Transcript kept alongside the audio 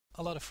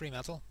a lot of free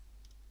metal.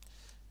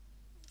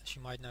 As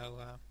you might know,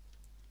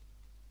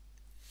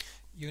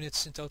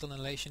 units in total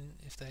annihilation,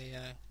 if they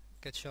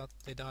get shot,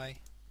 they die,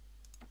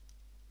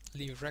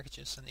 leave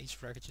wreckages, and each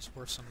wreckage is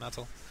worth some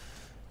metal.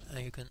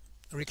 And you can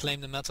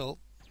reclaim the metal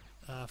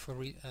for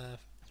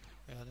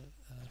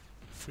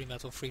free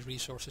metal, free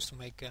resources to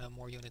make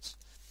more units.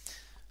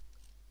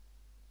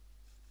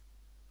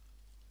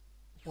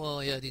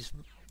 Well, yeah, these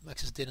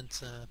mechs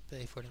didn't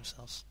pay for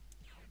themselves.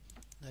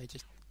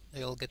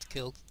 They all get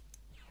killed.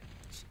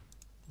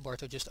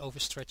 Barto just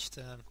overstretched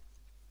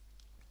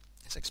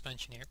his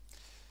expansion here.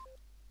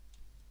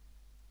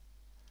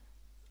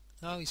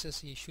 Now he says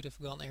he should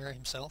have gone air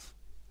himself.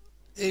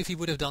 If he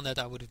would have done that,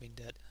 I would have been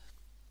dead,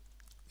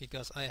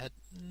 because I had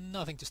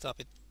nothing to stop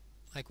it.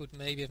 I could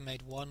maybe have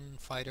made one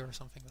fighter or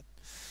something, but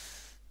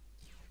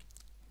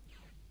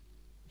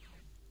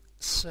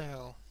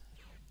so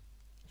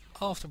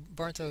after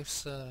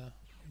Barto's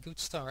good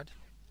start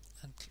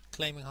and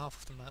claiming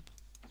half of the map,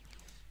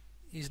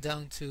 he's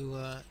down to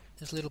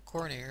his little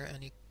corner here,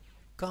 and he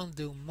can't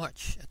do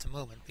much at the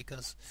moment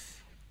because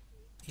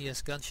he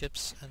has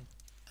gunships and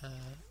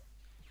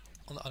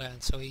on the other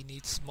hand, so he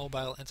needs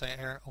mobile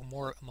anti-air or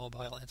more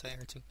mobile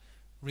anti-air to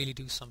really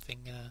do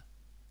something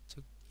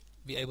to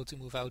be able to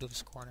move out of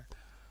his corner.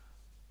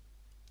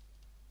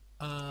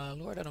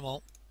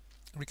 DearLordAnimal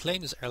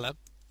reclaimed his air lab.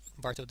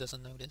 Barto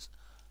doesn't know this,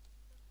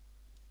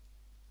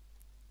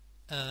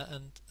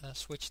 and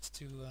switched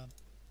to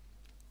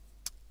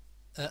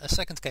a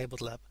second cabled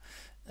lab.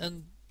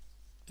 And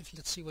if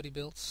let's see what he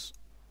builds,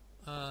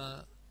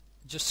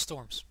 just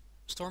storms.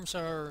 Storms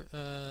are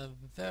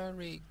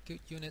very good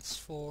units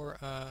for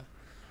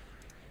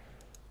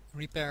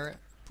repair,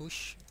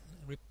 push,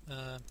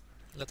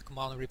 let the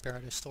commander repair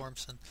the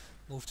storms and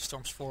move the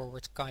storms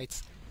forward,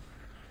 kite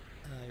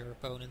your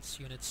opponent's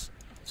units,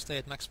 stay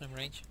at maximum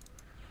range.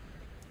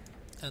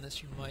 And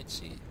as you might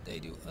see, they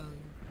do a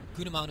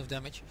good amount of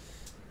damage.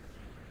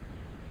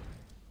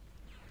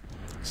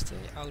 Stay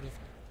out of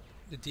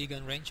the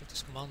D-gun range of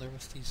this commander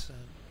with these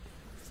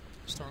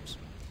storms.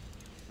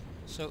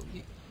 So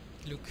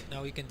look,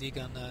 now he can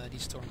D-gun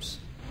these storms,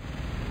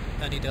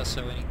 and he does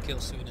so, and he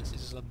kills the units.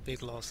 This is a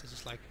big loss. This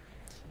is like,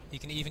 he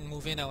can even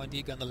move in now and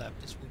D-gun the lab.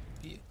 This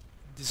would be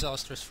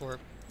disastrous for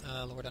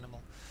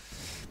DearLordAnimal.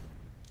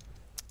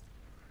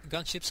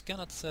 Gunships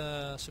cannot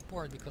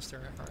support because they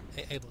are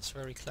able. It's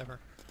very clever.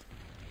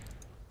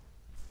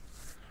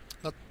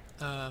 But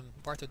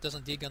Barto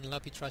doesn't D-gun the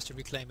lab. He tries to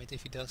reclaim it.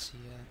 If he does, he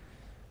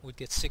would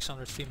get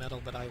 600 free metal,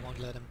 but I won't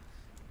let him.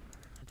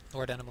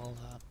 DearLordAnimal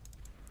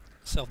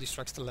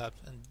self-destructs the lab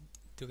and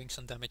doing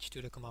some damage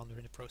to the commander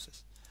in the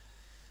process.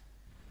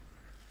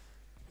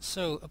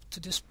 So up to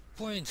this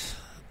point,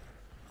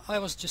 I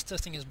was just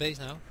testing his base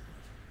now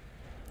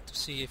to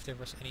see if there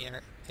was any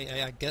air.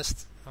 I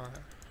guessed or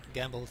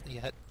gambled he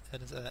had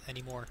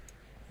any more,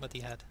 but he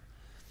had,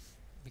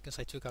 because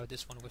I took out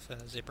this one with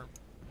a zipper.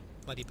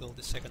 But he built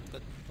the second,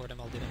 but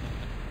DearLordAnimal didn't know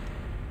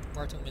that.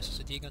 Barto misses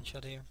a D-gun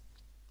shot here.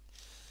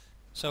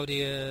 So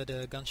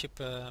the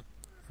gunship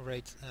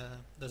rate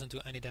doesn't do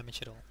any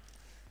damage at all.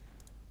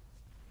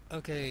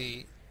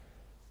 Okay,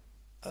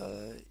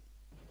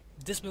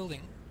 this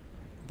building,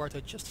 Barto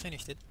just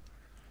finished it,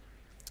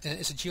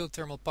 is a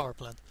geothermal power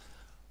plant.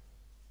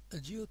 A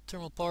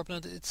geothermal power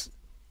plant, it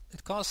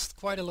costs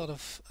quite a lot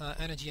of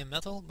energy and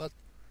metal, but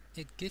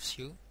it gives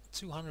you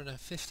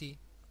 250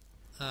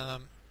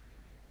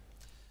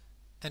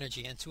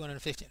 energy, and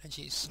 250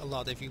 energy is a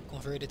lot. If you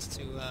convert it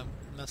to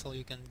metal,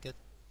 you can get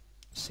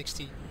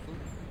 60.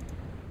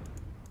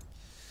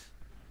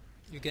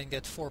 You can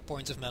get 4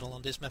 points of metal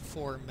on this map.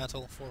 4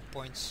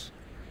 points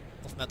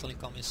of metal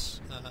income is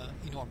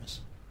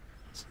enormous.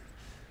 It's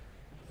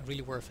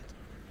really worth it.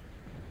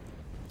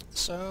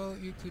 So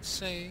you could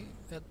say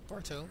that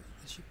Barto,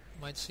 as you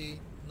might see,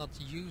 not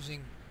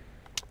using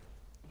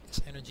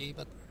his energy,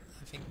 but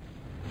I think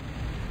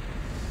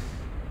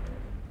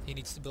he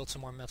needs to build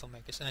some more metal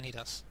makers, and he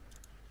does.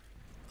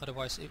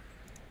 Otherwise, at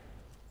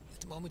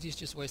the moment he's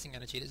just wasting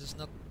energy. This is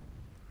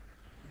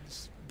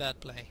bad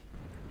play.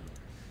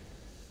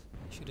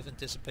 Should have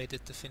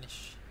anticipated the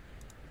finish.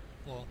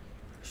 Well,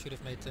 should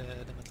have made the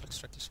metal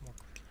extractors more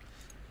quickly.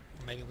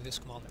 Or maybe with his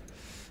commander.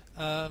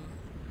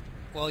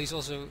 Well, he's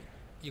also,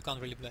 you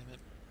can't really blame him,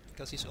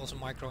 because he's also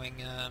microing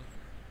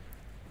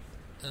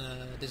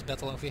this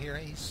battle over here.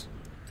 He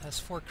has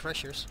 4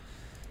 crushers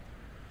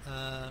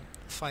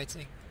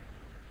fighting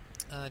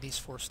these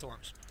 4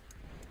 storms.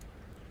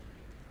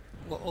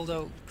 Well,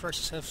 although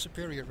crushers have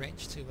superior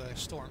range to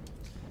storm.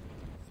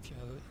 If you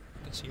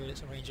can see here,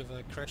 there's a range of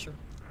a crusher.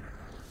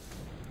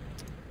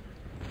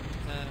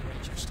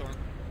 Range of storm,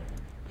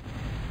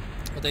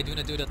 but they do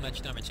not do that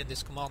much damage, and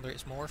this commander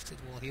is morphed. It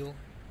will heal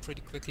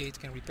pretty quickly, it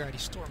can repair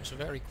these storms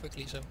very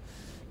quickly, so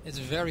it's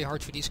very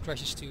hard for these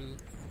crashes to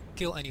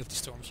kill any of the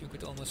storms. You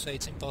could almost say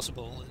it's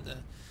impossible,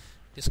 and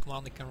this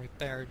commander can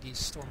repair these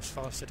storms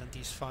faster than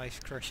these 5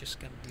 crashes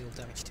can deal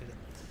damage to them.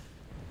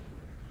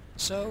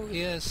 So he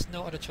has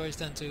no other choice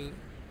than to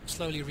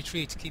slowly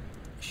retreat, keep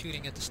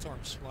shooting at the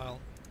storms, while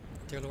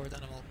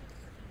DearLordAnimal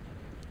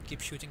keep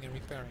shooting and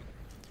repairing.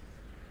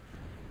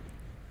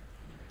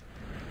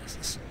 This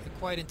is a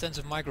quite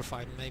intensive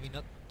microfight, maybe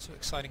not too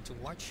exciting to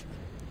watch.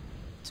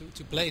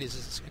 To play this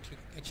is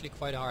actually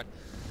quite hard,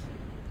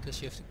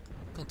 because you have to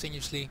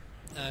continuously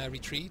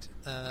retreat,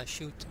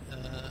 shoot,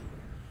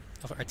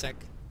 or attack,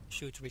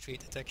 shoot,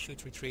 retreat, attack,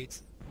 shoot, retreat,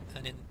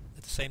 and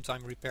at the same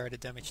time repair the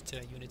damaged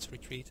units,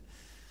 retreat.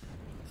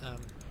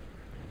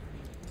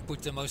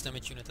 Put the most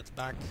damaged unit at the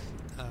back,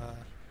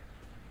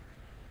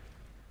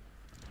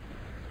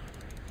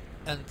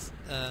 and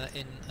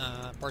in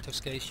Barto's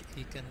case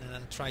he can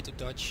try to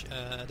dodge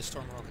the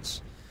storm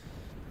rockets.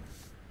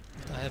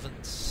 But I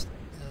haven't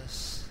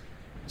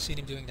seen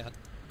him doing that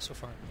so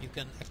far. You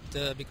can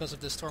because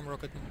of the storm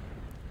rocket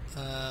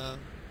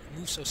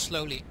move so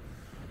slowly,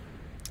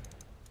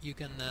 you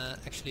can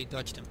actually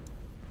dodge them.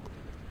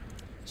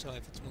 So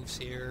if it moves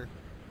here,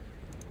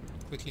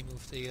 quickly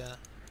move the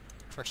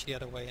crush the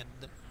other way and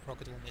the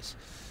rocket will miss.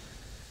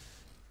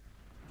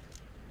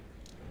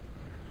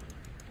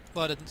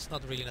 But it's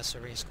not really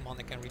necessary. His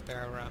commander can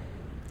repair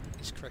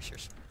these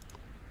crushers.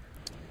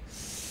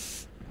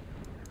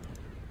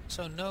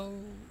 So no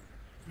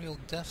real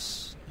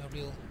deaths, no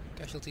real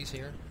casualties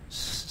here.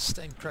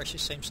 Same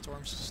crashes, same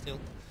storms still,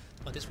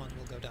 but this one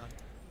will go down.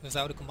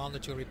 Without a commander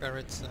to repair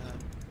it,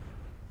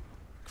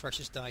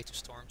 crushes die to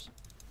storms.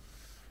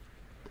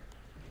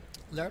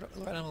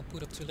 DearLordAnimal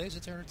put up 2 laser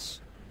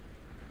turrets.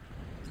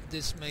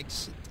 This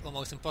makes it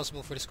almost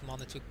impossible for this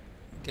commander to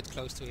get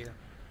close to here.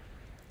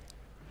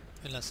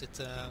 Unless it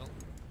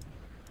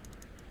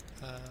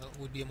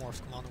would be a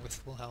morph commander with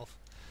full health.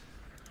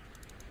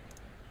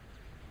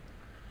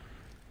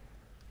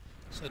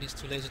 So these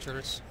 2 laser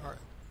turrets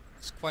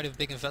it's quite a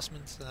big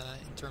investment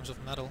in terms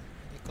of metal.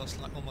 They cost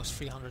like almost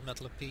 300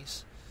 metal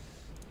apiece.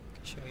 I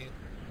can show you.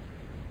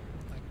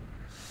 Like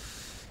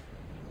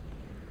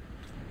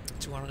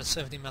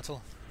 270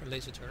 metal per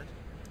laser turret.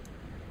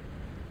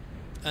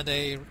 And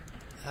they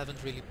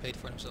haven't really paid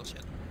for themselves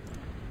yet.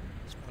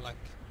 It's more like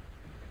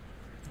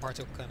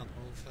Barto cannot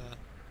move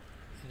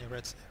in the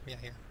red area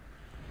here.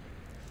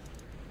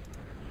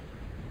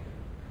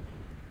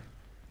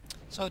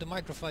 So the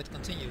microfight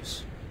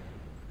continues.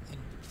 In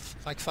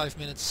like 5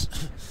 minutes,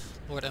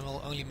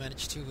 DearLordAnimal only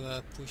managed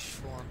to push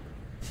for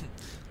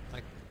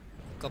like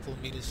a couple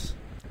of meters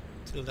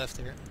to the left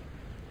here.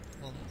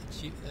 Well,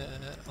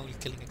 only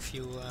killing a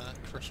few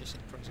crushers in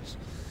the process.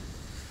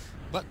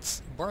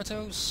 But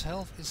Barto's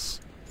health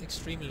is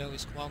extremely low,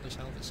 his commander's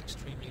health is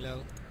extremely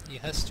low. He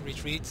has to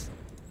retreat.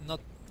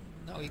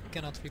 Now he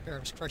cannot repair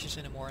his crushers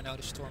anymore, now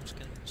the storms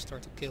can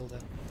start to kill the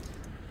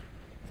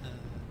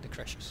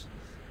crushers.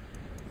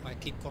 I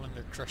keep calling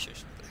them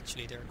crushers, but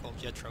actually they're called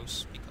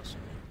Jetros because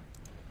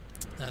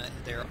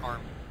their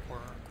arm or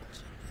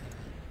called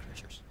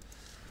crushers.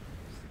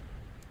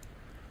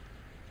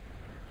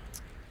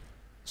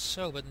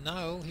 So, but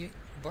now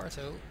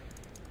Barto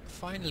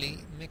finally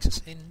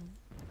mixes in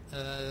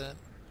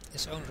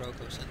his own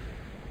Rokos, and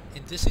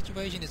in this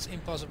situation it's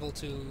impossible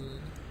to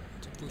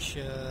push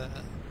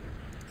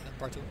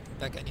Barto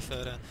back any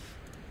further.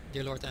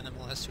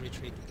 DearLordAnimal has to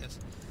retreat because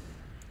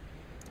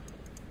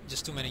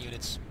just too many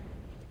units,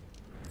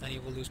 and he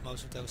will lose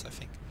most of those, I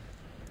think.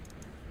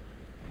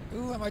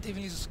 Ooh, I might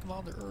even use his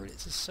commander.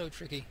 This is so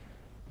tricky.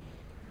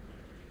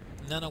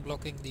 Nano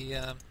blocking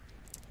the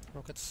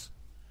rockets.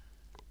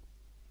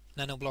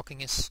 Nano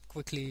blocking is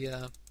quickly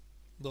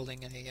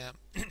building a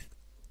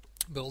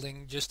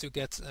building just to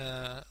get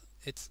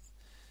it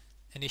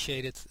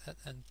initiated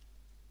and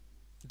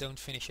don't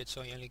finish it,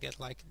 so you only get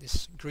like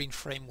this green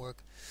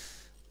framework,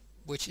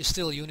 which is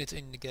still a unit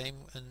in the game,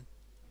 and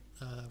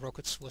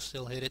rockets will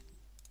still hit it,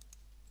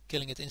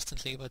 killing it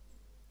instantly. But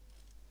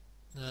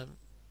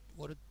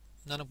what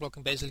nano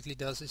blocking basically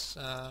does is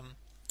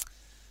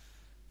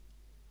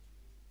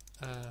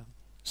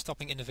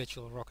stopping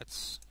individual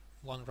rockets,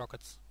 one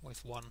rocket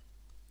with one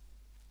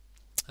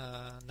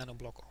nano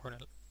block. Or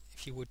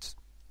if you would,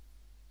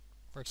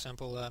 for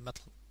example,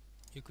 metal,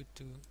 you could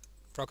do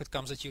rocket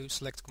comes at you,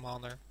 select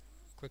commander,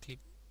 quickly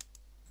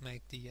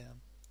make the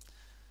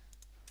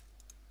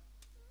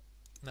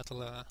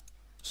metal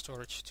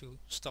storage to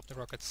stop the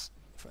rockets,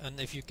 and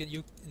if you can,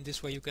 in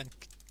this way you can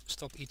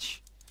stop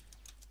each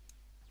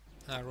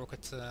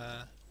rocket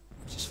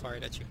which is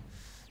fired at you.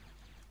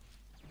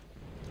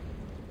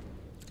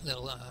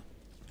 Little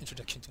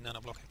introduction to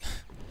nano blocking.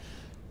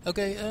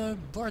 Okay,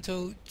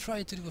 Barto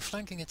tried to do a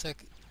flanking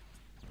attack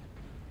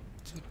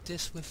to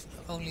this with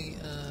only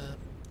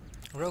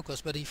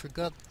Rokos, but he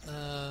forgot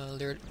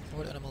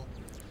DearLordAnimal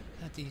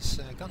had these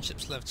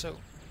gunships left, so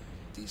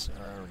these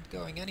aren't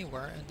going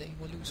anywhere, and they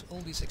will lose all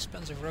these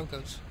expensive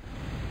Rokos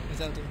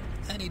without doing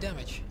any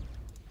damage.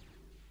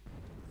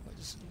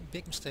 It's a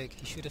big mistake.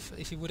 He should have,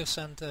 if he would have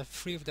sent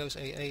 3 of those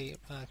AA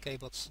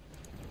K-bots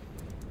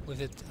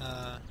with it,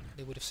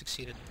 they would have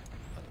succeeded.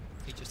 But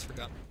he just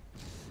forgot.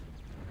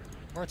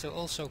 Barto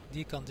also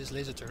deconned this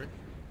laser turret.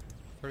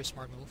 Very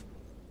smart move.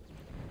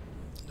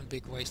 A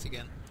big waste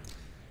again.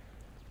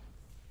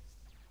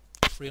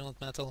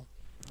 300 metal,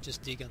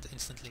 just degunned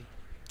instantly.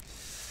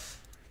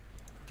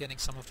 Getting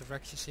some of the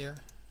wreckages here.